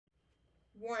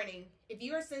Warning. If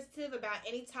you are sensitive about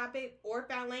any topic or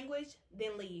foul language,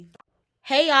 then leave.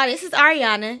 Hey y'all, this is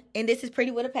Ariana, and this is Pretty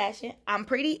with a Passion. I'm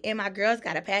pretty, and my girls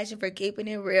got a passion for keeping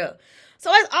it real.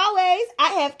 So as always, I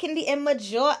have Kendi and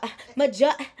Majoy.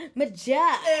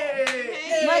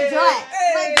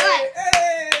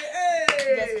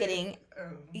 Just kidding.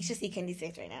 You should see Kendi's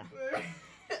face right now.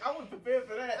 I was prepared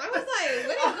for that. I was like,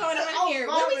 what is going on here?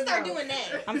 When we start doing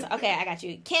that? Okay, I got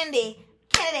you. Kendi.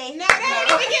 No, that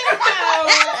don't even get it.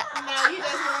 No, you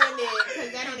just ruined it because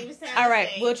that don't even sound All right,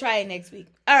 the same. we'll try it next week.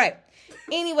 All right.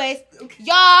 Anyways,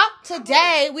 y'all,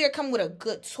 today we are coming with a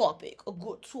good topic.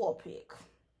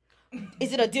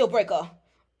 Is it a deal breaker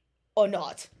or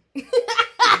not?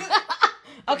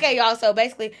 Okay, y'all. So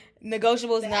basically,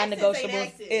 negotiables,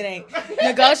 non-negotiables. It ain't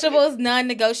negotiables,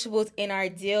 non-negotiables, in our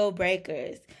deal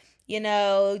breakers. You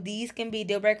know, these can be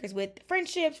deal breakers with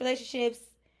friendships, relationships,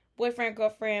 boyfriend,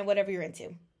 girlfriend, whatever you're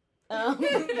into. We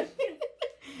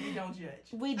don't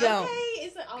judge. We don't. Okay,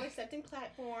 it's an all-accepting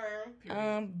platform.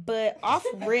 But off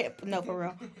rip, no, for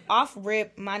real. Off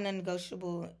rip, my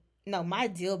non-negotiable, no, my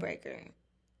deal breaker.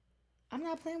 I'm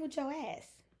not playing with your ass.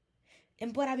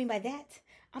 And what I mean by that,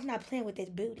 I'm not playing with this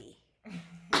booty.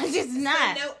 I'm just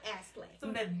not. So no ass play.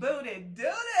 So that booty, do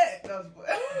that. So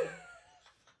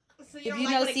If you don't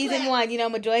know when it season claps? 1, you know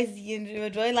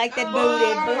Majoy like that Oh booty.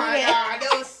 Oh my God, that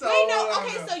was so. Wait, no.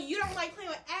 Okay, so you don't like playing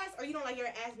with ass, or you don't like your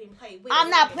ass being played with? I'm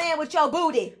not playing with your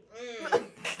booty.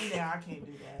 Yeah, I can't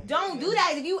do that. Don't do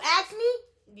that. If you ask me,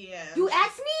 Yeah. you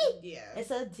ask me, Yeah.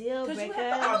 it's a deal 'Cause you breaker.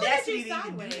 have to I'm gonna let audacity you to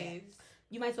even do that. sideways.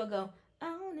 You might as well go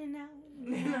on and on, on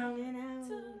and on.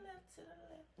 To the left, to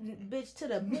the left. Bitch, to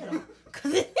the middle.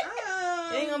 Cause it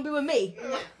ain't gonna be with me.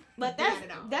 No. But Not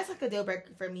at all. that's like a deal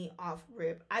breaker for me off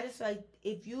rip. I just feel like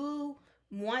if you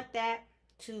want that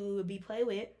to be played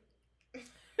with,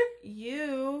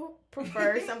 you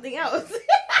prefer something else.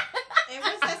 And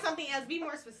what's that something else? Be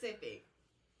more specific.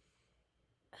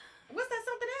 What's that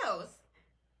something else?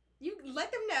 You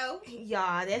let them know.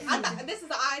 Y'all, that's I thought this is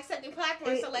an all-accepting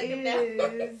platform, so let them know.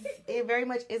 It very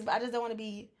much is, but I just don't want to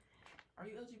be. Are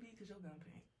you LGBT because your gun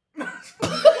pink?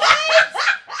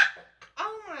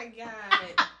 Oh my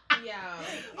God. Yeah.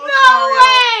 No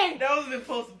way! That was an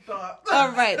impulsive thought.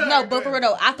 All right, no, but for real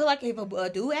though, I feel like if a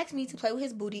dude asks me to play with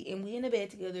his booty and we in the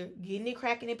bed together, getting it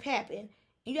cracking and papping,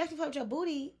 and you ask me to play with your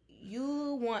booty,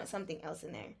 you want something else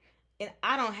in there, and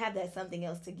I don't have that something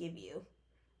else to give you.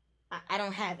 I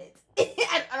don't have it.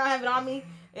 I don't have it on me,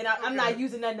 and I'm not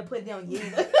using nothing to put it on you. Oh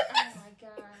my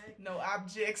God. No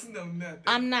objects, no nothing.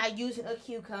 I'm not using a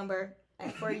cucumber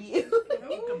for you.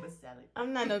 Cucumber salad.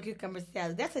 I'm not no cucumber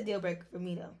salad. That's a deal breaker for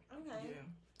me though. Okay.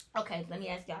 Yeah. Okay, let me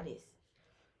ask y'all this.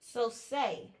 So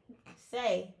say,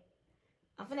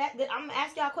 I'm gonna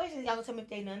ask y'all questions. Y'all gonna tell me if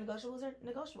they non-negotiables or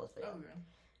negotiables for y'all. Okay.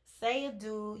 Say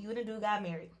you and a dude got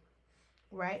married,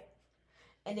 right?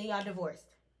 And then y'all divorced.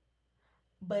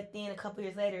 But then a couple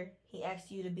years later, he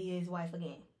asks you to be his wife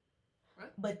again.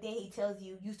 What? But then he tells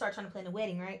you start trying to plan the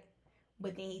wedding, right?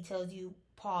 But then he tells you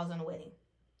pause on the wedding.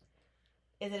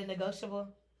 Is it a negotiable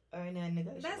or a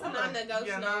non-negotiable? That's a non-negotiable.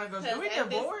 Yeah, non-negotiable. We 'cause at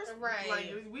this- divorced, right?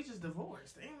 Like we just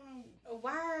divorced. Damn.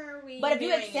 Why are we? But if you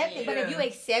doing accepted, it? but if Yeah. you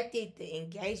accepted the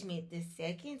engagement the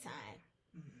second time,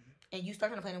 Mm-hmm. and you start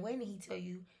trying to plan the wedding, he tell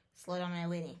you slow down on that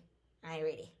wedding. I ain't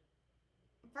ready.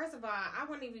 First of all, I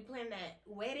wouldn't even plan that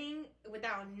wedding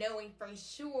without knowing for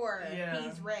sure Yeah.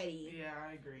 he's ready. Yeah,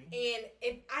 I agree. And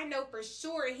if I know for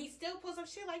sure and he still pulls some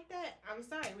shit like that, I'm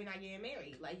sorry, we're not getting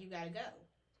married. Like, you gotta go.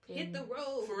 Hit the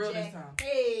road, For real Jack. this time.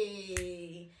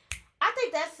 Hey. I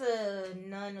think that's a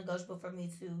non-negotiable for me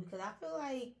too, because I feel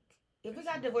like if we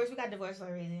got divorced for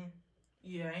a reason.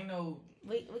 Yeah, ain't no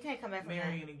We can't come back from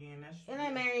marrying that. again. That's We're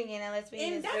not marrying again unless we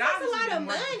And just... that's It a obviously lot of didn't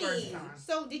work the money. first time.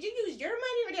 So, did you use your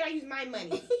money or did I use my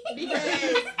money? Because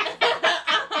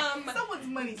someone's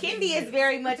money. Kendi is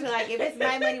very much like, if it's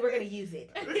my money, we're gonna use it,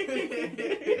 and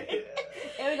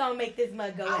we're gonna make this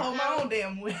mug go I hold out. my own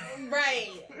damn way. right,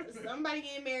 somebody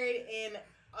getting married and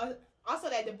also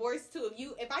that divorce too.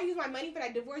 If I use my money for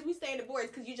that divorce, we stay in divorce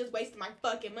because you just wasted my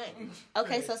fucking money.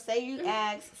 Okay, so say you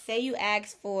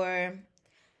ask for,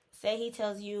 say he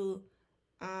tells you,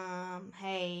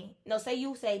 say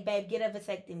you say, babe, get a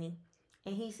vasectomy,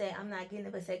 and he said, I'm not getting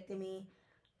a vasectomy.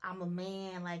 I'm a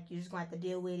man, like, you're just gonna have to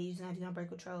deal with it. You're just gonna have to get on birth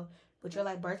control. But you're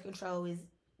like, birth control is,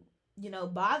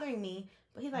 bothering me.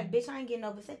 But he's like, bitch, I ain't getting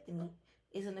no vasectomy.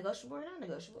 Is it negotiable or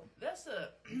non-negotiable? I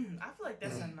feel like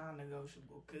that's a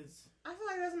non-negotiable because I feel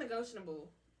like that's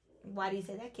negotiable. Why do you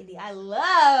say that, Kendi? I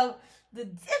love the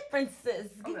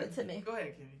differences. Give it to me. Go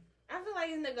ahead, Kendi. I feel like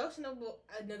it's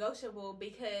negotiable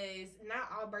because not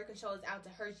all birth control is out to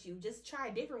hurt you. Just try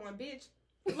a different one, bitch.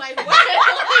 Like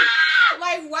what?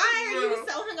 like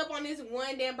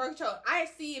one damn birth control. I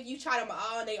see if you tried them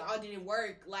all and they all didn't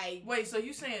work. Like, wait, so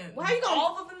you saying well, how you gonna,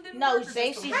 all of them didn't No, work?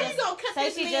 say she how you gonna cut say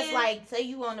this she man? just like say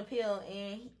you on a pill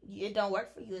and it don't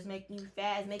work for you. It's making you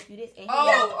fast, make you this. And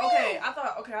okay.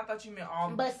 I thought you meant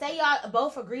all. But say y'all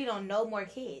both agreed on no more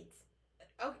kids.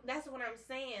 Oh, that's what I'm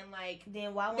saying. Like,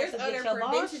 Then why won't there's you get other your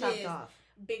balls chopped preventatives off?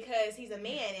 because he's a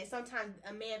man, and sometimes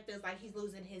a man feels like he's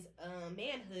losing his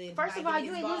manhood. First by of all, getting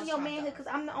you his ain't balls losing your chopped manhood off.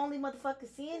 because I'm the only motherfucker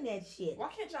seeing that shit. Why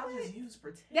can't y'all just use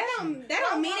protection? That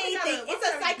don't mean anything. It's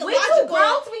a We too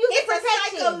grown to be using It's a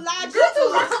protection.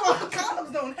 psychological. Condoms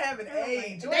don't have an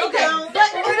age. They Okay, don't. but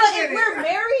if we're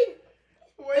married,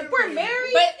 if we're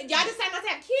married, But y'all decide not to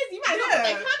have kids, you might as well put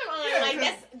that condom on. Yeah,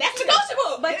 Like that's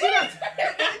negotiable. but you don't.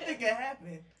 anything can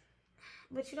happen.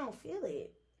 But you don't feel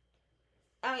it.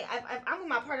 I mean, I'm with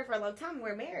my partner for a long time. And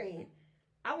we're married.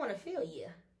 I want to feel you.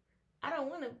 I don't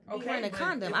want to be wearing a but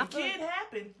condom. If I it feel can't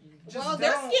happen. Just Well,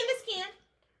 they're don't. skin to skin.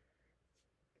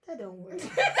 that don't work.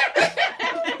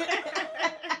 I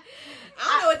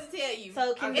don't know what to tell you.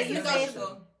 So can It's you say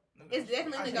negotiable. It's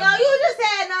definitely I- negotiable. No, you just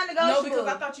said non-negotiable. No, because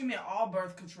I thought you meant all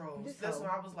birth controls. This That's hoe.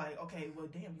 why I was like, okay, well,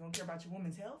 damn, you don't care about your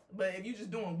woman's health? But if you're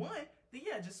just doing one, then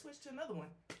yeah, just switch to another one.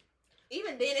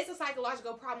 Even then, it's a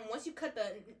psychological problem. Once you cut the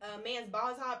man's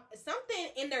balls off, something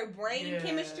in their brain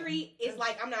chemistry is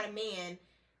like, I'm not a man.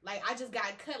 Like, I just got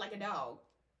cut like a dog.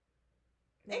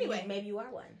 Anyway. maybe you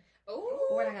are one. Ooh.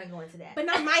 But we're not gonna go into that. But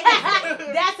not my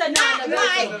husband. That's a Not non-negotiable.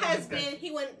 my another husband. discussion.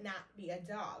 He would not be a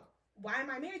dog. Why am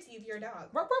I married to you if you're a dog?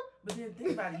 But then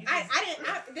think about it. You just,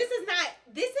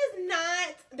 This is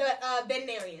not the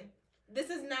veterinarian. This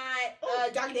is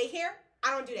not doggy daycare.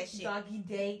 I don't do that shit. Doggy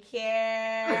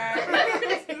daycare.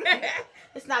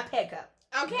 It's not Petco.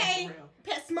 Okay, For real.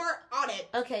 Pet Smart, all that.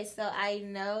 Okay, so I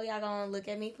know y'all gonna look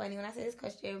at me funny when I say this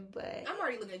question, but I'm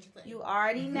already looking at you funny. you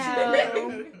already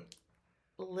know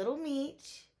Little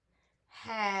Meech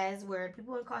has where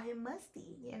people would call him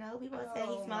musty. You know, people would say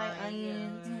he smell like my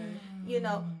onions. God. You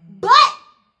know, but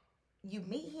you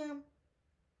meet him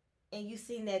and you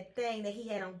seen that thing that he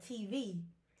had on TV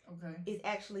Okay. is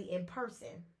actually in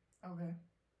person. Okay.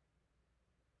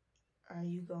 Are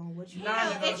you going? What you?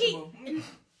 Yeah, if he- Non-negotiable.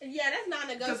 Yeah, that's not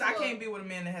negotiable. Because I can't be with a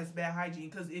man that has bad hygiene.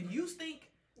 Because if you stink,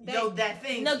 That- that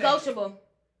thing. Negotiable.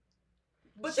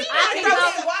 But She the wanna thing throw-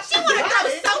 is, She want to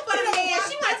throw it. soap on You the don't man. wash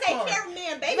She want that to take part. care of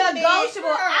man, baby. Negotiable.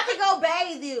 Man. I could go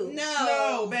bathe you. No.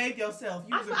 No, bathe yourself.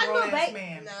 You was a I grown know, ass babe.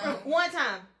 man. No. One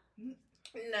time.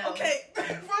 No. Okay,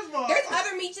 first of all, There's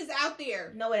other Meeches out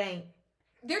there. No, it ain't.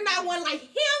 They're not one like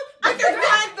him, but there's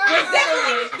one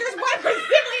Brazilian. There's one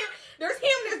Brazilian. There's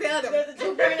him, there's the other. There's a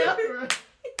 2.0.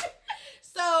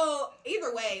 So,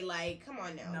 either way, like, come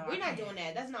on now. No, We're I not can't. doing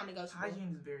that. That's not negotiable.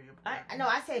 hygiene is very important. I know.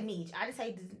 I said Meech. I didn't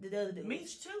say the other dude.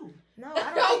 Meech too. No,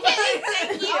 I don't. Okay,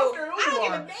 thank you. I don't care who I don't you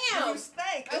give are. a If damn. you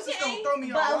stink, it's just Okay. gonna throw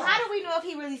me But off. how do we know if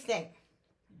he really stink?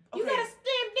 You Okay. gotta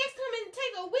stand next to him and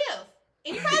take a whiff.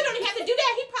 And you probably don't even have to do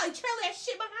that. He probably trail that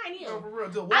shit behind No, him. for real.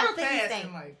 Just I walk don't think he past stink.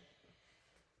 and like,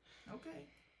 okay.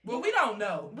 Well, we don't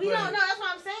know. We but don't know. That's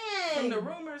what I'm saying. From the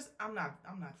rumors, I'm not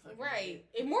fucking. Right.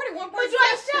 If more than one But person.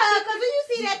 Joy, shut up, because when you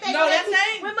see that thing No, on that that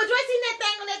thing- when Joy seen that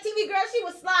thing on that TV, girl, she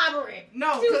was slobbering.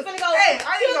 No, She was 'cause- finna go. Hey,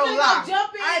 I she ain't was gonna finna lie. go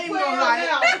jump in I ain't and even put it gonna on lie.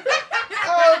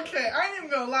 down. Okay, I ain't even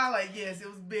gonna lie. Like, yes, it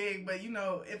was big, but you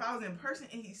know, if I was in person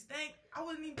and he stank, I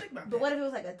wouldn't even think about that. But what if it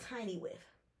was like a tiny whiff?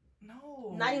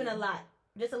 No. Not even a lot.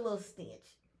 Just a little stench.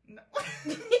 No.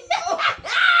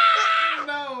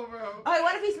 No, bro. All right,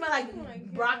 what if he smell like Oh my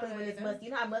broccoli God. when it's musty?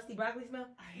 You know how musty broccoli smell?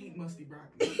 I hate musty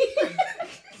broccoli.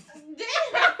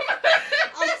 Damn.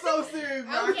 I'm so serious,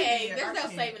 bro. Okay, there's no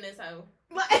saving this hoe.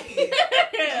 Like,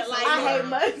 Like,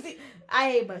 I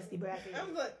hate musty broccoli.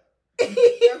 I'm like,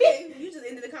 okay, you just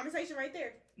ended the conversation right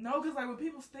there. No, because like when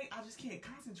people stink, I just can't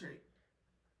concentrate.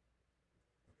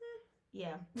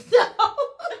 Yeah.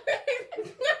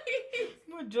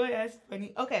 More joy ass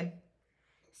funny. Okay.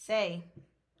 Say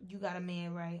you got a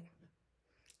man, right?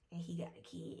 And he got a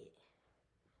kid.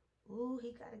 Ooh,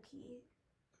 he got a kid.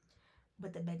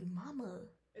 But the baby mama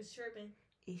It's tripping.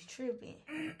 is tripping.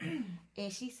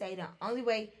 And she say the only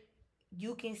way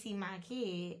you can see my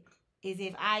kid is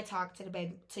if I talk to the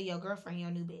baby, to your girlfriend,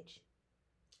 your new bitch.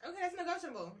 Okay, that's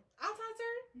negotiable. I'll talk to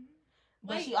her.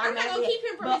 But Like, she I'm not gonna automatically,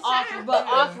 keep him from but his off, child. but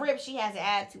off rip, she has an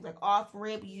attitude. Like off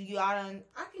rip, you all done.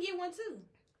 I can get one too.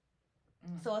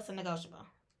 So it's a negotiable.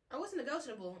 Oh, what's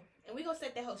negotiable? And we gonna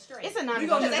set that hoe straight. It's a We gonna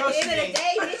Because non-negotiable. at the end of the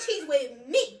day, bitch, he's with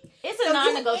me. It's So a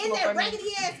non-negotiable you in for that me.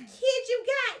 raggedy ass kid you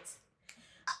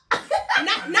got.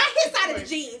 not his side of the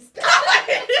jeans.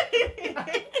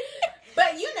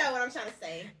 But you know what I'm trying to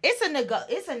say. It's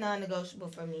a non-negotiable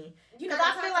for me. Because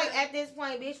I feel like at this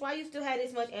point, bitch, why you still have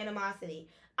this much animosity?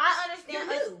 I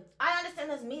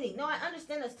understand us meeting. No, I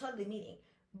understand us totally meeting.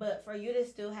 But for you to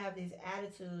still have this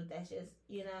attitude, that's just,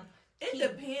 you know. It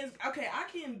depends. Okay, I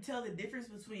can tell the difference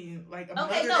between like a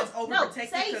mother that's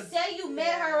overprotective. Say you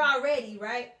met her already,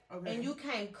 right? Okay. And you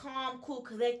came calm, cool,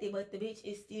 collected, but the bitch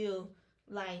is still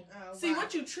like. See,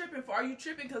 what you tripping for? Are you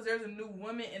tripping because there's a new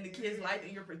woman in the kid's life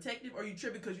and you're protective, or are you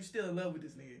tripping because you're still in love with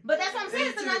this nigga? But that's what I'm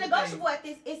saying. It's non-negotiable at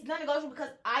this. It's non-negotiable because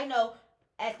I know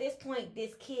at this point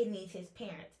this kid needs his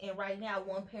parents, and right now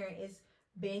one parent is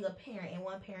being a parent and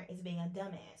one parent is being a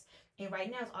dumbass. And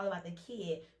right now, it's all about the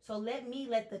kid. So let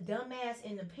the dumbass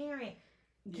and the parent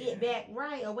get back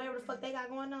right or whatever the fuck they got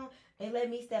going on, and let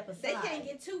me step aside. They can't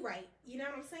get too right. You know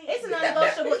what I'm saying? It's a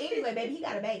non-negotiable anyway, baby. He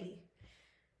got a baby.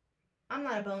 I'm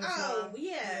not a bonus mom. Oh,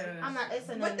 yeah. I'm not. It's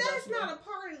a non-negotiable. But that's not a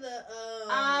part of the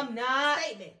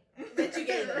statement that you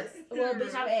gave us. Well,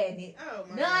 bitch, I'm adding it. Oh,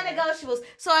 my non-negotiables.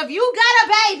 So if you got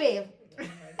a baby,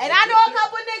 and I know a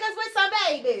couple niggas with some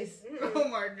babies. Oh,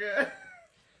 my God.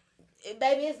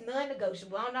 Baby, it's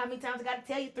non-negotiable. I don't know how many times I got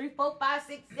to tell you 3, 4, 5,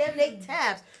 6, 7, 8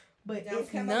 times. But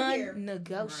it's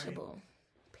non-negotiable.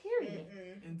 Right. Period.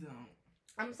 And don't.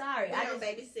 I'm sorry. We don't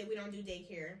babysit. We don't do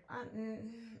daycare.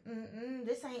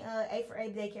 This ain't A for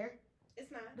A daycare. It's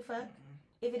not. The fuck?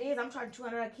 If it is, I'm charging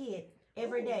 $200 a kid.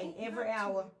 Every day. Every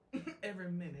hour.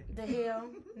 Every minute. The hell?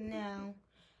 No.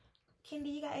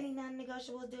 Kendi, you got any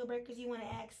non-negotiables, deal breakers you want to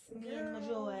ask me and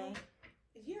Majoy?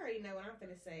 You already know what I'm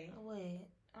finna say. Oh, wait.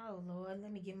 Oh, Lord,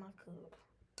 let me get my cup.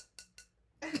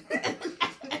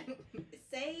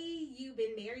 Say you've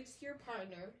been married to your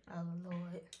partner. Oh,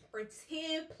 Lord. For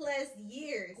 10 plus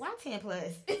years. Why 10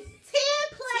 plus? 10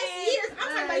 plus years. I'm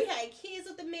talking about you had kids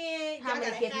with the man. How y'all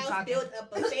many got kids a house, built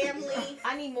up a family.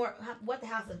 I need more. What the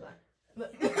house is like?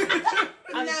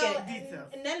 None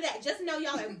of that. Just know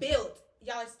y'all are built.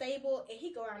 Y'all are stable, and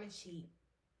he go out and cheat.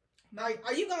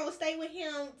 Are you gonna stay with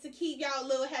him to keep y'all a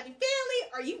little happy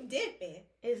family, or you dipping?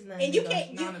 It's not. And you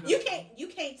can't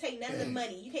take none of the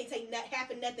money. You can't take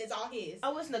half of nothing. It's all his.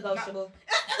 Oh, it's negotiable.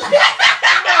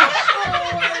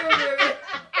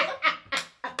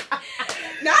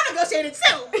 No, I negotiated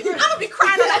too. I'm gonna be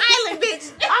crying on the island,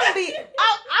 bitch. I'm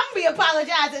gonna be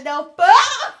apologizing though.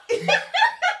 Fuck.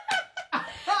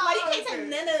 Like you can't take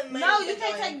none of the money. No, you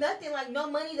can't take nothing. Like no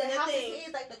money. The house is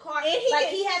his, like the car. And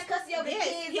he has custody of the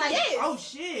kids. Like oh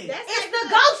shit, it's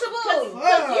negotiable.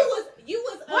 You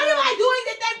was. What am I doing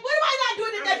that? What am I not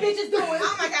doing that bitch is doing?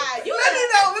 Oh my God! Let me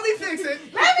know. Let me fix it.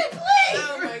 Let me please.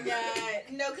 Oh my God!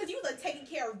 No, because you was a taking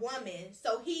care of woman,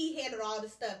 so he handled all the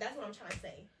stuff. That's what I'm trying to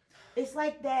say. It's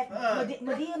like that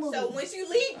Medea movie. So once you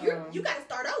leave, you got to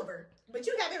start over. But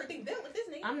you have everything built with this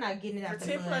nigga. I'm not getting it out for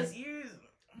the 10 plus years.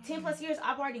 10 plus years,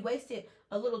 I've already wasted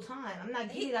a little time. I'm not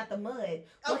getting it out the mud.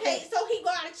 Okay, so he go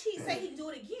out and cheat, say he do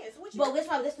it again. So what you? But this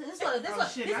what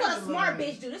a smart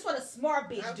bitch do. This what a smart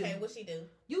bitch do. Okay, what she do?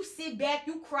 You sit back,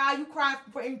 you cry in front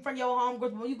of your homegirls.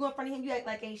 But when you go in front of him, you act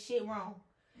like ain't shit wrong.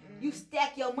 You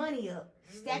stack your money up.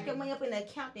 Stack your money up in an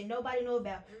account that nobody know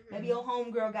about. Maybe your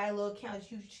homegirl got a little account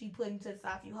that she put into the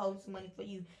side. You hold some money for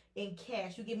you in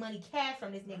cash. You get money cash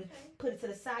from this nigga. Put it to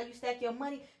the side. You stack your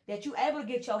money that you able to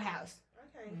get your house.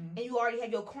 And you already have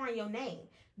your car in your name.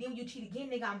 Then when you cheat again,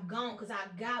 nigga, I'm gone because I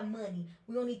got money.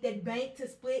 We don't need that bank to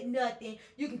split nothing.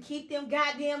 You can keep them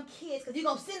goddamn kids because you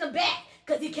going to send them back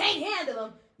because you can't handle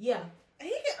them. Yeah.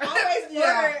 He can always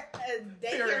order a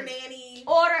daycare nanny.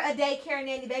 Order a daycare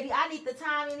nanny, baby. I need the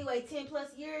time anyway. 10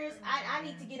 plus years. I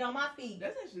need to get on my feet.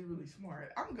 That's actually really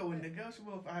smart. I'm going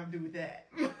negotiable if I have to do with that.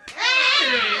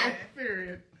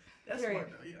 Period. That's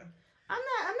smart though, yeah. I'm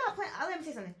not playing. Let me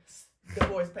say something.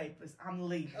 Divorce papers. I'm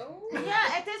leaving. Oh.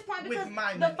 Yeah, at this point, because the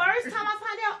first time I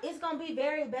find out, it's going to be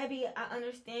very, baby, I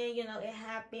understand, you know, it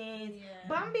happens. Yeah.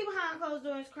 But I'm going to be behind closed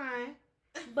doors crying.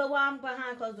 But while I'm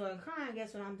behind closed doors crying,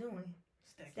 guess what I'm doing?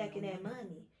 Stacking that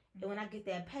money. And when I get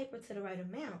that paper to the right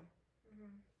amount,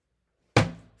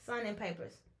 signing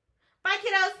papers. Bye,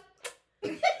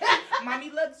 kiddos.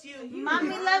 Mommy loves you. Mommy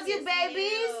loves you,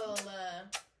 babies.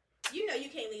 You know you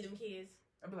can't leave them kids.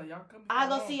 I'll be like, y'all come. I'll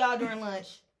go see y'all during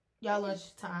lunch. Y'all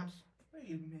lunch times. Wait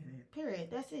a minute. Period.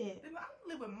 That's it. Then I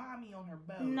live with mommy on her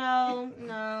boat. No.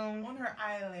 On her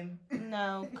island.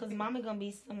 No, because mommy gonna be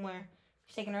somewhere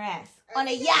shaking her ass on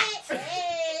a yacht.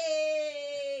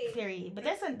 Hey. Period. But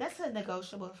that's a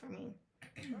negotiable for me.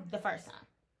 The first time.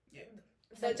 Yeah.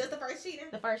 So just the first cheating?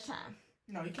 The first time.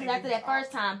 No, you can't. After that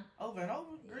first time. Over and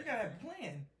over. Girl, you gotta have a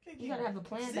plan. You gotta have a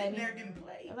plan, baby. Sitting there getting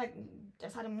played. Like,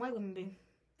 that's how them white women be.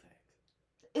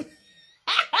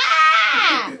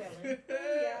 Y'all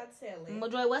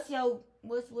telling. Joy,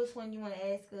 what's one you want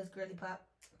to ask us, Girly Pop?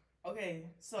 Okay,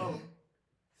 so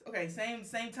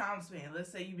same time span.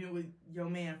 Let's say you've been with your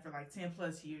man for like 10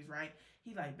 plus years, right?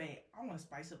 He like, babe, I want to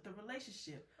spice up the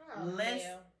relationship. Oh,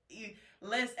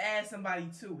 Let's add somebody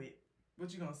to it.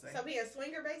 What you gonna say? So be a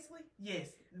swinger, basically. Yes.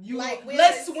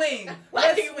 Let's swing.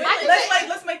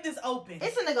 Let's make this open.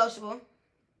 It's a negotiable.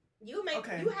 You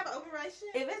have an open relationship.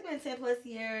 If it's been 10 plus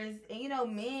years,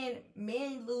 and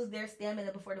men lose their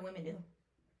stamina before the women do.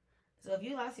 So if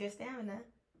you lost your stamina,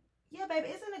 yeah, baby,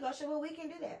 it's a negotiable. We can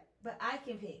do that, but I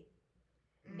can pick.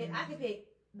 And I can pick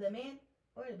the man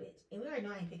or the bitch, and we already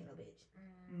know I ain't picking no bitch.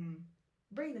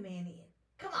 Bring the man in.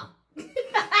 Come on.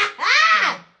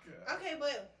 Okay,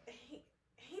 but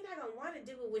he not gonna want to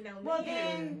do it with no man. Well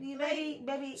then,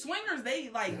 baby. Swingers,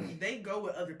 they go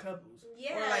with other couples.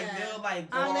 Yeah. Or like they'll like.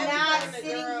 Go I'm off not and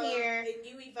sitting here.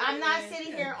 I'm not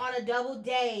sitting here on a double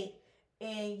date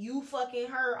and you fucking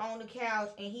her on the couch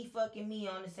and he fucking me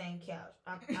on the same couch.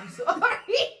 I'm sorry.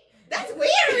 That's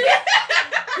weird.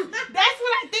 That's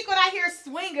what I think when I hear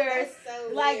swingers. That's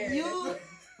so like weird. you,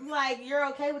 like you're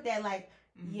okay with that. Like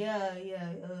yeah,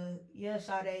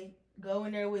 Sade, go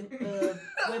in there with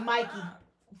Mikey.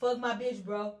 Fuck my bitch,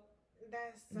 bro.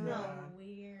 That's so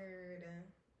weird.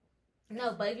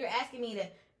 No, but if you're asking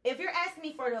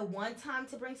me for the one time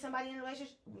to bring somebody in a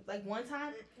relationship, like one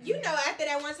time, you know, after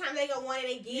that one time they gonna want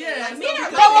it again. Yeah, like, men are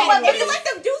like but that. If you let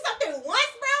them do something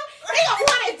once, bro, they gonna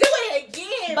want to do it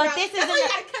again. But bro. this That's is why you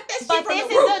gotta cut that shit but from this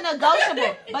the is root. a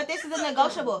negotiable. But this is a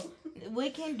negotiable. We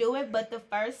can do it, but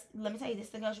let me tell you, this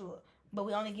is negotiable. But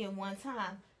we only get one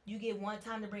time. You get one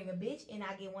time to bring a bitch, and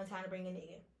I get one time to bring a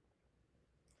nigga.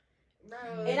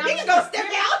 Bro, And I'm I'm gonna step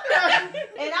out.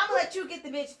 And I'm gonna let you get the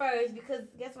bitch first because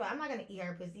guess what? I'm not gonna eat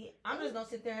her pussy. I'm just gonna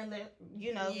sit there and let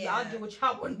y'all do what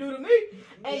y'all want to do to me.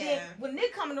 And then when they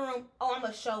come in the room, I'm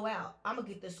gonna show out. I'm gonna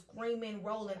get the screaming,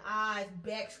 rolling eyes,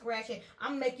 back scratching.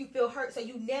 I'm gonna make you feel hurt so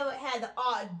you never had the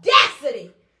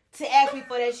audacity to ask me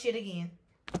for that shit again.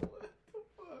 What the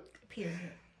fuck? Period.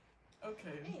 Okay.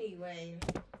 Anyway,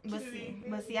 But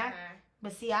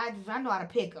see, I know how to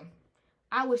pick them.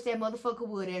 I wish that motherfucker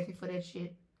would ask me for that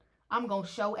shit. I'm gonna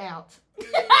show out. as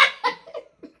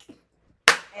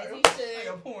you Like a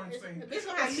should. porn scene. The bitch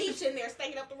gonna have Meech in there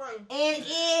stinking up the room. And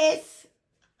it's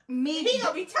me. He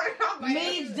gonna be turned off by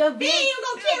Meech, that. the He ain't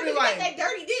gonna care if you like- got that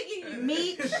dirty dick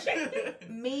in you.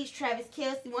 Meech, Travis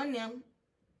Kelce, one of them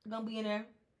gonna be in there.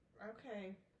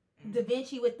 Okay. Da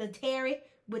Vinci with the Terry,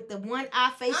 with the one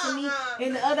eye facing me Uh-uh.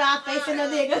 and the other eye facing the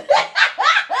nigga.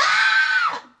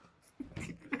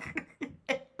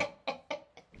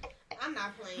 I'm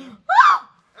not playing.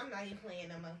 I'm not even playing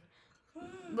no more.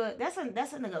 But that's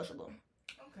a negotiable.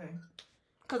 Okay.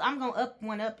 Cause I'm gonna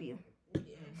up you. Yeah.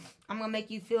 I'm gonna make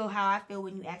you feel how I feel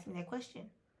when you ask me that question.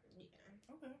 Yeah.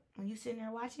 Okay. When you sitting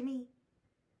there watching me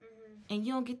Mm-hmm. and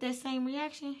you don't get that same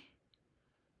reaction.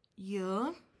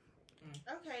 Yeah.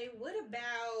 Okay, what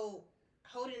about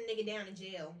holding a nigga down in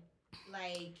jail?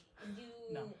 Like,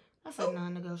 you... No. That's a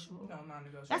non-negotiable. No,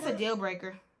 non-negotiable. That's a deal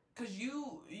breaker. Cause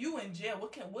you in jail.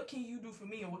 What can you do for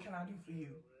me, and what can I do for you?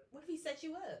 What if he set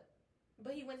you up?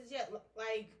 But he went to jail,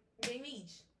 like Big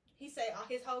Meech. He set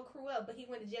his whole crew up, but he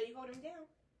went to jail. You hold him down.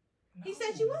 No. He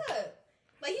set you up.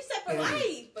 Like, you set for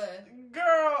life.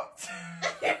 Girl.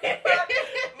 But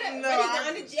he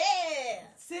gone to jail.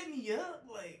 Set me up,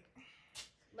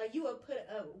 Like, you would put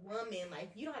a woman,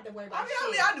 like, you don't have to worry I about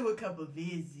mean, shit. I do a couple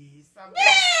visits. I Bitch!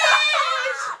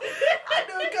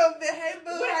 do a couple. Hey, boo,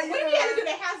 how you What if you had to do doing?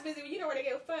 the house visit when you don't want to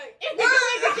give a fuck?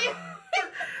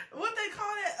 What they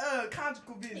call that?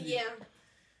 Conjugal visit. Yeah.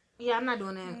 Yeah, I'm not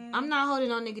doing that. I'm not holding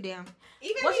no nigga down.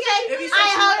 Even What if you he say? if he I ain't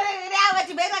set holding it down, but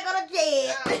you better not go to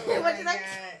jail. Oh What you my say?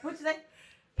 God. What you say?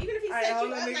 Even if he I set hold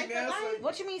you a up nigga like for down, life.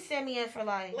 What you mean set me up for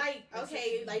life? Like,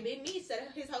 okay, like Big Me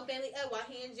set his whole family up while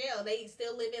he in jail. They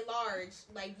still live in large.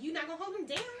 Like, you not gonna hold him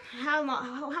down? How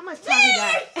long? How much time we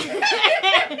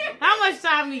got? How much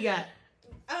time we got?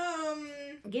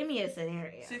 Give me a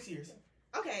scenario. 6 years.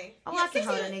 Okay. Oh, I can 6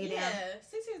 hold a years- nigga yeah, down.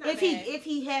 6 years not If bad.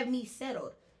 he have me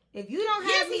settled. If you don't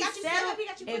Yes, have he me got you set settled, up, he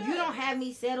got you if put you up. don't have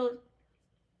me settled,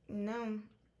 no,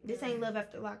 this ain't love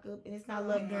after lockup, and it's not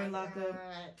love during lockup. God.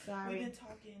 We've Sorry, been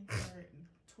talking for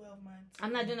 12 months.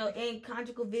 I'm not doing no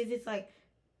conjugal visits. Like,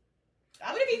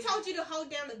 What if he told you to hold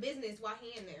down the business while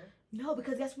he in there? no,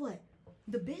 because guess what?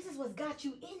 The business was got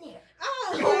you in there.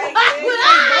 Oh,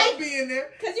 Don't be in there.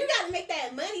 because you got to make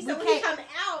that money. So We when he can't- come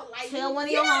out, like Tell you, one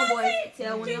of you your know what I'm homeboys. saying?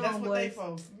 Tell one of your That's what they homeboys.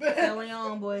 folks. Tell one of your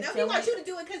homeboys. No, he Tell wants one. you to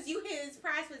do it because you his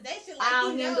prized possession. Like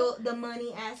I'll he know. handle the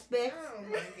money aspect. Oh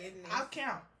my goodness. I'll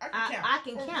count. I can count. I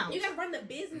can count. You gotta run the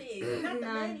business, not the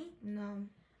No, money. no.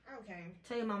 Okay.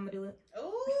 Tell your mama to do it.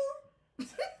 Ooh.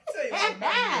 Tell you what,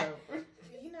 my girl.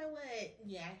 You know what?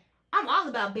 Yeah. I'm all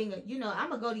about being I'm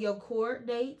going to go to your court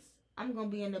dates. I'm going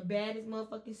to be in the baddest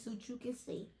motherfucking suit you can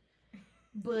see.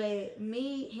 But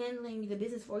me handling the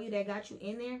business for you that got you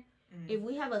in there, if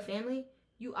we have a family,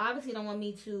 you obviously don't want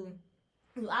me to,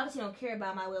 you obviously don't care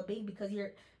about my well-being because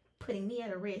you're putting me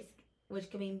at a risk, which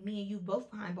could mean me and you both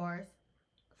behind bars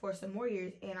for some more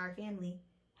years and our family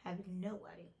having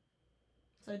nobody.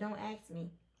 So don't ask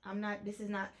me. This is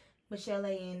not Michelle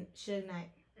and Suge Knight.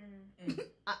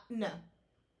 No.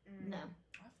 No.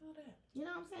 I feel that. You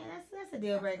know what I'm saying? That's a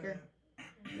deal breaker.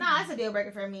 No, that's a deal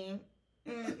breaker for me.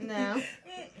 No.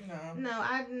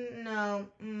 No.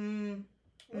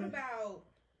 What about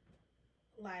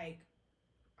like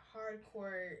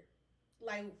hardcore?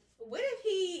 Like, what if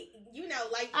he,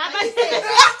 I'm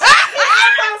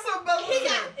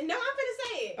finna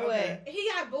say it. Okay. He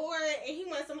got bored and he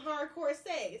wants some hardcore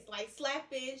sex, like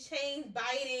slapping, chains,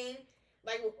 biting.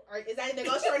 Like, is that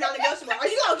negotiable or not negotiable? Are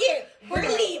you gonna get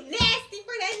really nasty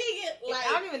for that nigga? Like,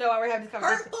 I don't even know why we're having this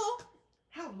conversation. hurtful.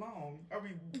 How long are we?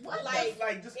 What?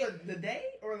 Like just for the day,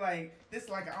 or like this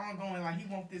like an ongoing? Like he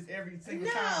wants this every single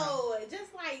time. No,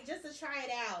 just to try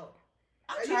it out.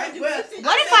 What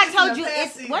if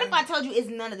I told you it's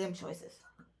none of them choices?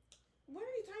 What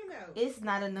are you talking about? It's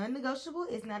not a non-negotiable.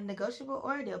 It's not a negotiable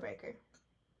or a deal breaker.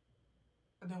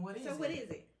 Then what is it? So what is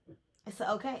it? It's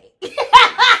okay.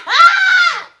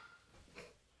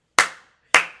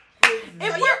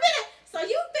 So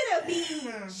you finna be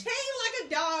chained like a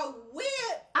dog, whipped.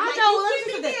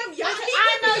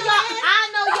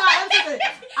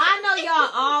 I know y'all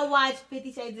all watched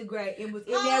 50 Shades of Grey. It was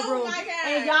in that room,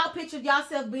 and y'all pictured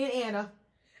yourself being Anna.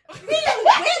 Being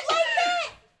whipped like that?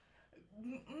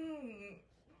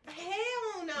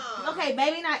 Hell no. Okay,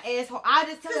 maybe not asshole. I'll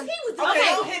just tell him. He was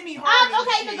don't hit me hard.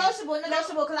 Okay, negotiable,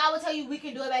 because I will tell you we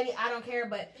can do it, baby. I don't care,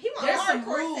 but he wants there's some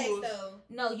hardcore sex rules. though.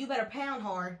 No, you better pound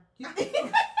hard.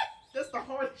 That's the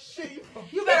hardest shit. You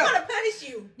He's better gonna punish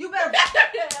you. You better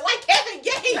like Kevin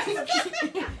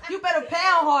Gates. You better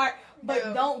pound hard,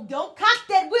 but don't cock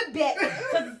that whip back.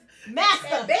 Cause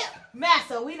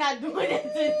master, we not doing that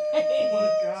today. Oh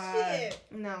my God. Shit.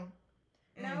 No.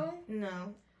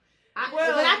 No.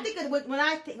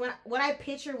 When I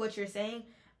picture what you're saying,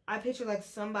 I picture like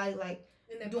somebody like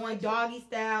doing doggy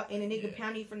style and a nigga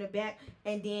pounding you from the back,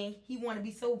 and then he want to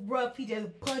be so rough he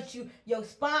just punch your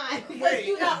spine because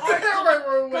you're not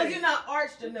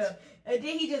arched enough, and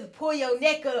then he just pull your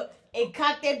neck up and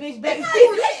cock that bitch back.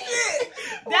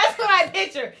 That's what I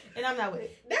picture, and I'm not with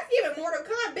it. That's even Mortal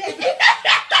Kombat.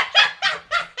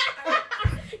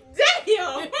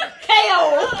 Damn.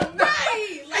 KO.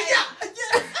 Right.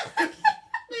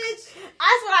 Bitch.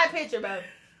 That's what I picture, bro.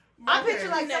 I Okay. picture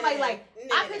like somebody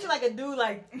I picture like a dude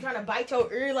like trying to bite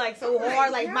your ear like so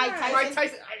hard like Mike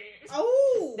Tyson.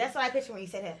 Oh. That's what I picture when you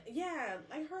said that. Yeah,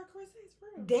 like hardcore sex,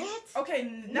 bro. That?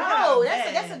 Okay, No,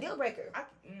 that's a deal breaker.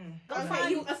 Go Okay,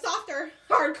 find you a softer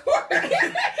hardcore. We're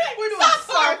doing soft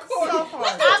hardcore. hardcore.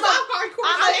 Soft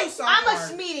hardcore.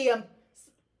 I'm a medium.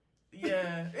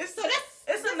 Yeah, So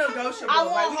it's a negotiable. I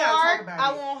Like, want we gotta hard. talk about I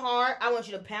it. want hard. I want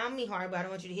you to pound me hard, but I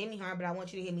don't want you to hit me hard. But I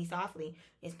want you to hit me softly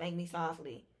and spank me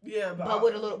softly. Yeah, but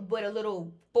with a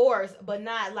little force, but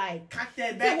not like cock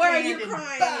that back. To where you're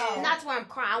crying. not to where I'm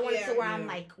crying. I want it to where I'm Yeah.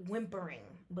 like whimpering,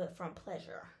 but from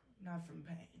pleasure. Not from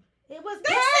pain. It was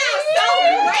That sounds so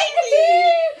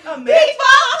crazy. Imagine.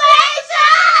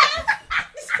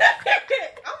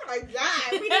 Oh my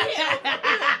God,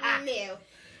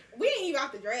 we didn't even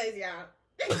off the drugs, y'all.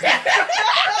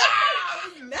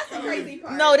 That's the crazy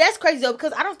part. No, that's crazy though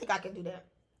because I don't think I can do that.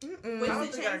 I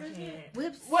don't think I can.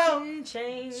 Whips Well,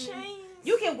 chains.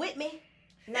 You can whip me.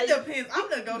 It depends. I'm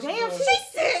negotiable. Damn, she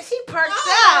said she perked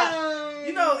up.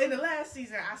 You know, in the last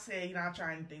season, I said, I'll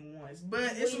try anything once. But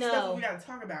it's some stuff that know. we got to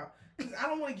talk about. Because I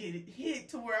don't want to get it hit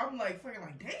to where I'm like, fucking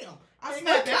like, damn. I And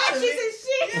snapped no out of catches it. and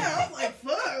shit. Yeah, I'm like,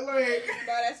 fuck. Like,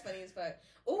 No, that's funny as fuck.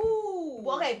 Ooh.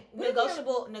 Well, okay,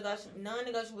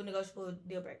 non-negotiable, negotiable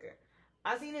deal breaker.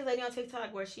 I seen this lady on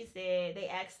TikTok where she said they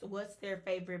asked what's their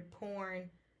favorite porn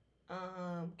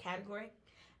category,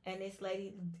 and this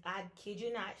lady, I kid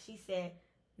you not, she said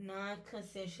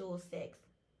non-consensual sex.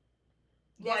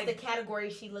 That's the category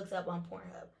she looks up on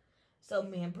Pornhub. So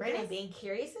me and Brennan being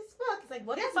curious as fuck. It's like,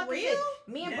 what the fuck is this?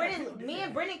 Me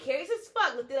and Brennan curious as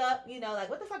fuck looked it up. You know, like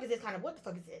what the fuck is this what the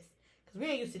fuck is this? Because we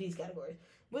ain't used to these categories.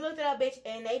 We looked it up, bitch,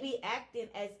 and they be acting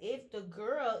as if the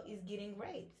girl is getting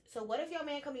raped. So what if your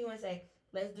man come to you and say,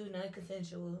 let's do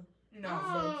non-consensual? no,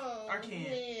 Oh, I can't.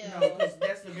 yeah. No, because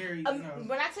that's the very, no.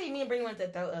 When I tell you, me and Brennan wanted to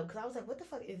throw up, because I was like, what the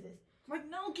fuck is this? Like,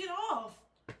 no, get off.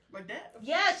 Like that?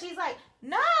 Yeah, she's like,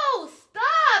 no,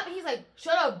 stop. And he's like,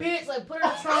 shut up, bitch. Like, put her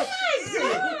in the trunk.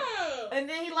 And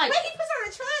then he like, wait, he puts her in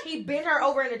the trunk? he bent her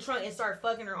over in the trunk and started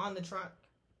fucking her on the trunk.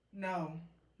 No.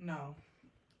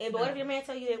 But what if your man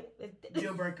tell you that?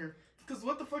 Deal breaker. Because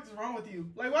what the fuck is wrong with you?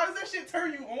 Like, why does that shit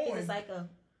turn you on? He's a psycho.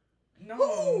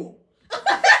 No.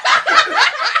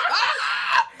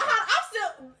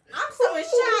 I'm so in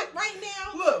shock right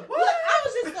now. Look, what? I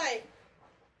was just like,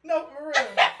 no, for real.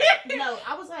 No,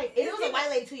 I was like, it was a white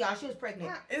lady too, y'all. She was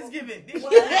pregnant. It's giving. That's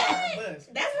probably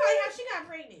how she got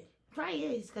pregnant. Probably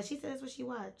is, because she said that's what she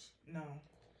watched. No.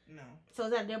 So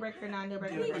is that a deal breaker or non-deal I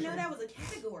breaker? didn't even know that was a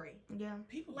category. Yeah.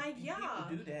 People Like, y'all.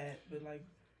 People do that, but like,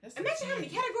 that's Imagine how many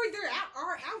categories there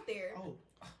are out there. Oh.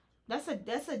 That's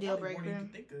a deal breaker.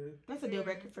 Think of. That's a deal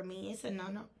breaker for me. It's a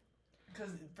no.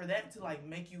 Because for that to like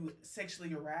make you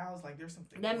sexually aroused, like there's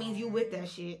something. That means you with that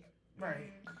shit.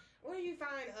 Right. Where do you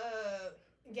find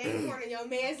game porn in your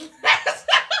man's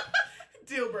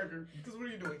Deal breaker. Because what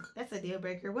are you doing? That's a deal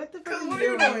breaker. What the fuck? Because what are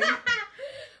you doing?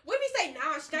 What if you say,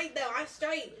 nah, I'm straight though, I'm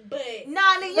straight, but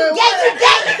Nah, nigga, But you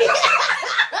gay.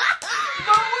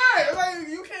 But what? Like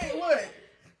you can't what?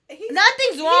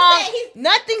 Nothing's wrong.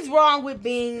 Nothing's wrong with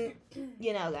being,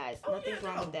 guys. Nothing's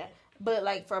wrong with that. But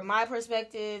like from my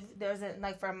perspective,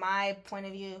 from my point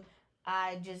of view,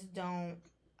 I just don't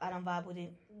vibe with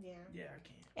it. Yeah, I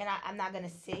can't. And I'm not gonna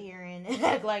sit here and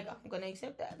act like I'm gonna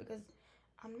accept that because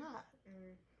I'm not.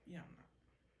 Yeah, I'm not.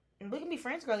 And we can be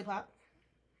friends, girly pop.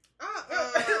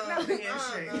 Not the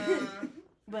handshake.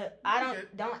 But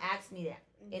don't ask me that.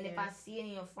 And if I see it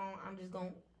in your phone, I'm just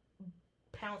gonna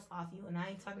pounce off you. And I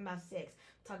ain't talking about sex.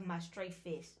 I'm talking about straight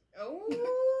fist. Oh,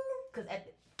 Cause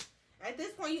at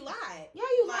this point you lied. Yeah,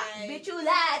 you lied. Bitch, you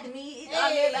lied to me. It's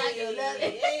all about your love.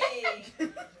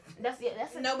 Hey. That's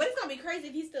No, but it's gonna be crazy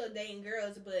if he's still dating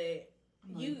girls, but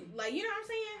you know what I'm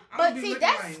saying? But see,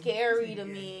 that's scary to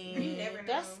me. You never know.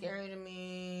 That's scary to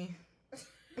me.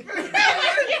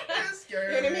 That's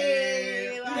scary to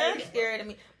me. That's scary to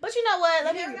me. But you know what?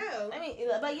 But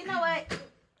you know what?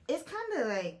 It's kind of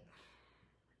like,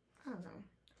 I don't know.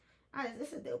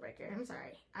 It's a deal breaker. I'm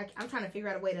sorry. I'm trying to figure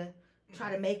out a way to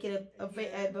try to make it a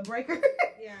breaker.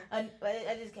 Yeah. But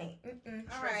I just can't.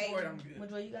 All right. I'm good.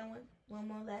 Which one you got? One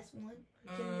more, last one.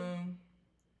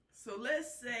 So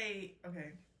let's say,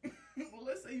 okay,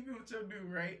 let's say you've been with your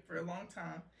dude, right, for a long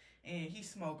time, and he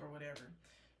smoke or whatever.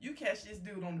 You catch this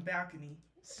dude on the balcony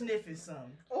sniffing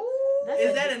something. Ooh.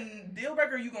 Is that a deal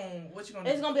breaker? Or what you gonna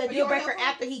do? It's gonna be a deal breaker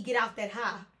after he get out that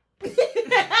high.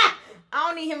 I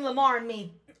don't need him Lamar and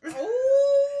me.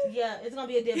 Ooh. Yeah, it's gonna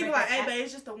be a deal breaker. He be like, hey, babe,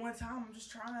 it's just the one time. I'm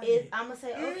just trying. I'm gonna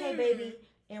say, okay, baby,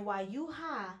 and while you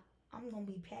high, I'm gonna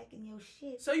be packing your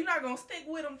shit. So you're not gonna stick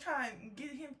with him, try and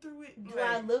get him through it? Do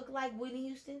I look like Whitney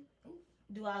Houston?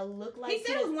 Do I look like? He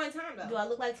said it was one time though. Do I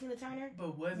look like Tina Turner?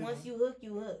 But was it? Once you hook,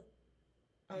 you hook.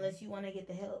 Unless you want to get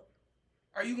the help.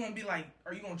 Are you gonna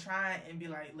try and be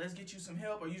like, let's get you some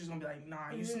help, or you just gonna be like,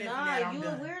 nah, you sniffing that, I'm you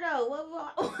done? A weirdo.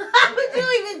 Why would you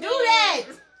even do that?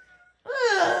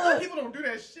 Black people don't do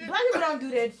that shit. Black people don't do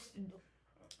that.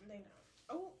 They know.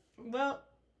 Oh. Well.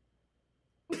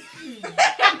 I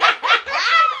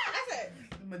said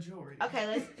The majority. Okay,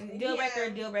 let's deal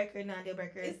breaker, non-deal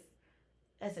breaker.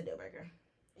 That's a deal breaker.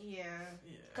 Yeah.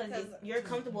 Because you're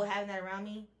comfortable having that around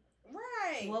me.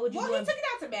 Right. What would you do? He took it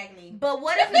out to back me. But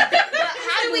what if?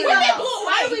 How do we know?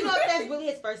 How do we know if that's really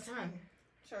his first time?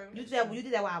 True. You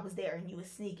did that while I was there, and you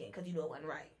was sneaking because you knew it wasn't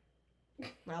right.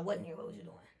 When I wasn't here, what was you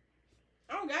doing?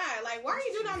 Oh God! Like, why are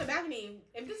you doing it on the balcony?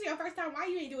 If this is your first time, why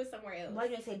you ain't do it somewhere else? Why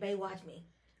you ain't say, "Babe, watch me"?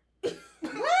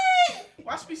 What?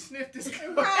 Watch me sniff this.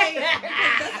 Right.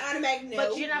 That's automatic no.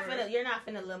 But you're not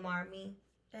finna Lamar me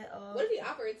at all. What if he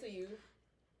offered it to you?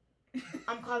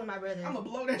 I'm calling my brother. I'm gonna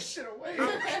blow that shit away.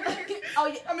 Oh,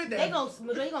 yeah. I'm in there. They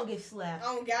gonna get slapped.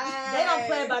 Oh God! They don't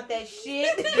play about that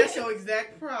shit. That's your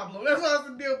exact problem. That's why it's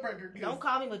a deal breaker. Don't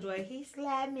call me Majoy. He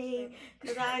slapped me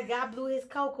because I blew his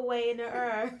coke away in the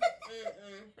air.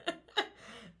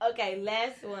 Okay,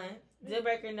 last one. Deal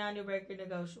breaker, non-deal breaker,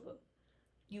 negotiable.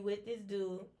 You with this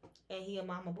dude and he a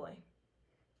mama boy,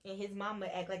 and his mama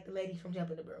act like the lady from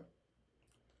Jumping the Broom.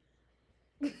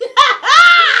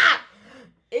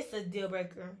 It's a deal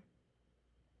breaker.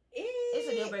 It's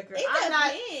a deal breaker.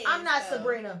 I'm not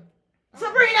Sabrina.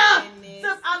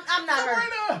 I'm not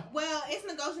her. Well, it's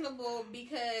negotiable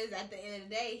because at the end of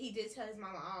the day, he did tell his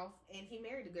mama off, and he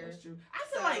married the girl. That's true. I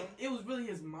feel like it was really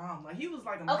his mom. Like he was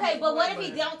like a okay, but boy, what if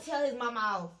he don't tell his mama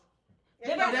off?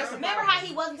 Remember how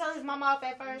he wasn't telling his mom off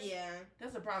at first? Yeah,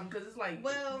 that's a problem because it's like,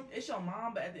 well, it's your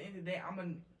mom, but at the end of the day,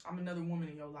 I'm another woman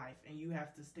in your life, and you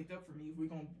have to stick up for me if we're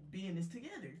gonna be in this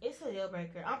together. It's a deal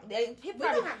breaker.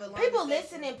 People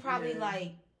listening probably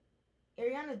like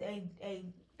Ariana.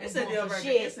 It's a deal breaker.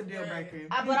 It's a deal breaker.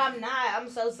 But I'm not. I'm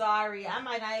so sorry. I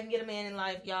might not even get a man in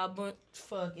life, y'all. But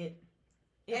fuck it.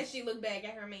 And she looked back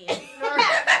at her man.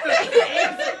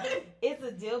 It's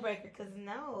a deal breaker because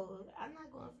no, I'm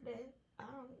not going for that. I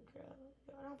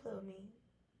don't play with me.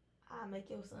 I'll make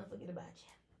your son forget about you.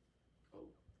 Oh,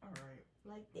 all right.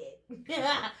 Like that.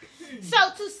 So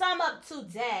to sum up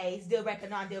today's deal breaker,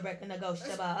 non-deal breaker,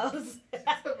 negotiables.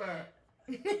 Right.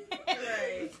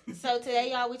 So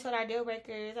today, y'all, we told our deal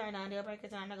breakers, our non-deal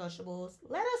breakers, our negotiables.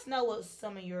 Let us know what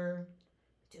some of your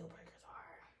deal breakers are.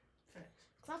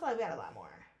 Because I feel like we got a lot more.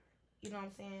 You know what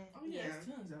I'm saying? Oh, yeah. There's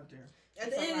tons out there.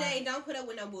 At the end of the day, don't put up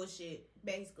with no bullshit,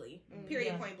 basically.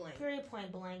 Period, point blank. Period, point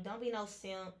blank. Don't be no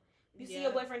simp. You see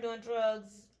your boyfriend doing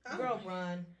drugs, girl,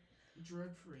 run.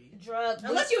 Drug-free.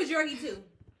 Unless you a druggie, too.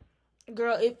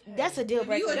 Girl, that's a deal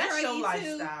breaker. That's your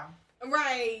lifestyle.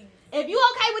 Right. If you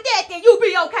okay with that, then you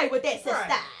be okay with that, sister.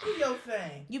 Right. Do your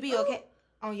thing. You be okay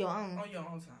on your own. On your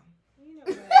own time. You know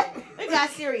what? It got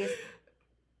serious.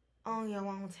 On your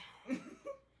own time.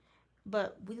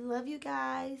 But we love you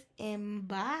guys, and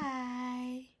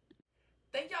bye.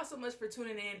 Thank y'all so much for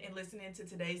tuning in and listening to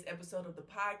today's episode of the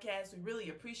podcast. We really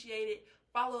appreciate it.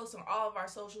 Follow us on all of our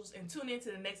socials and tune in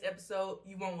to the next episode.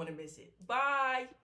 You won't want to miss it. Bye.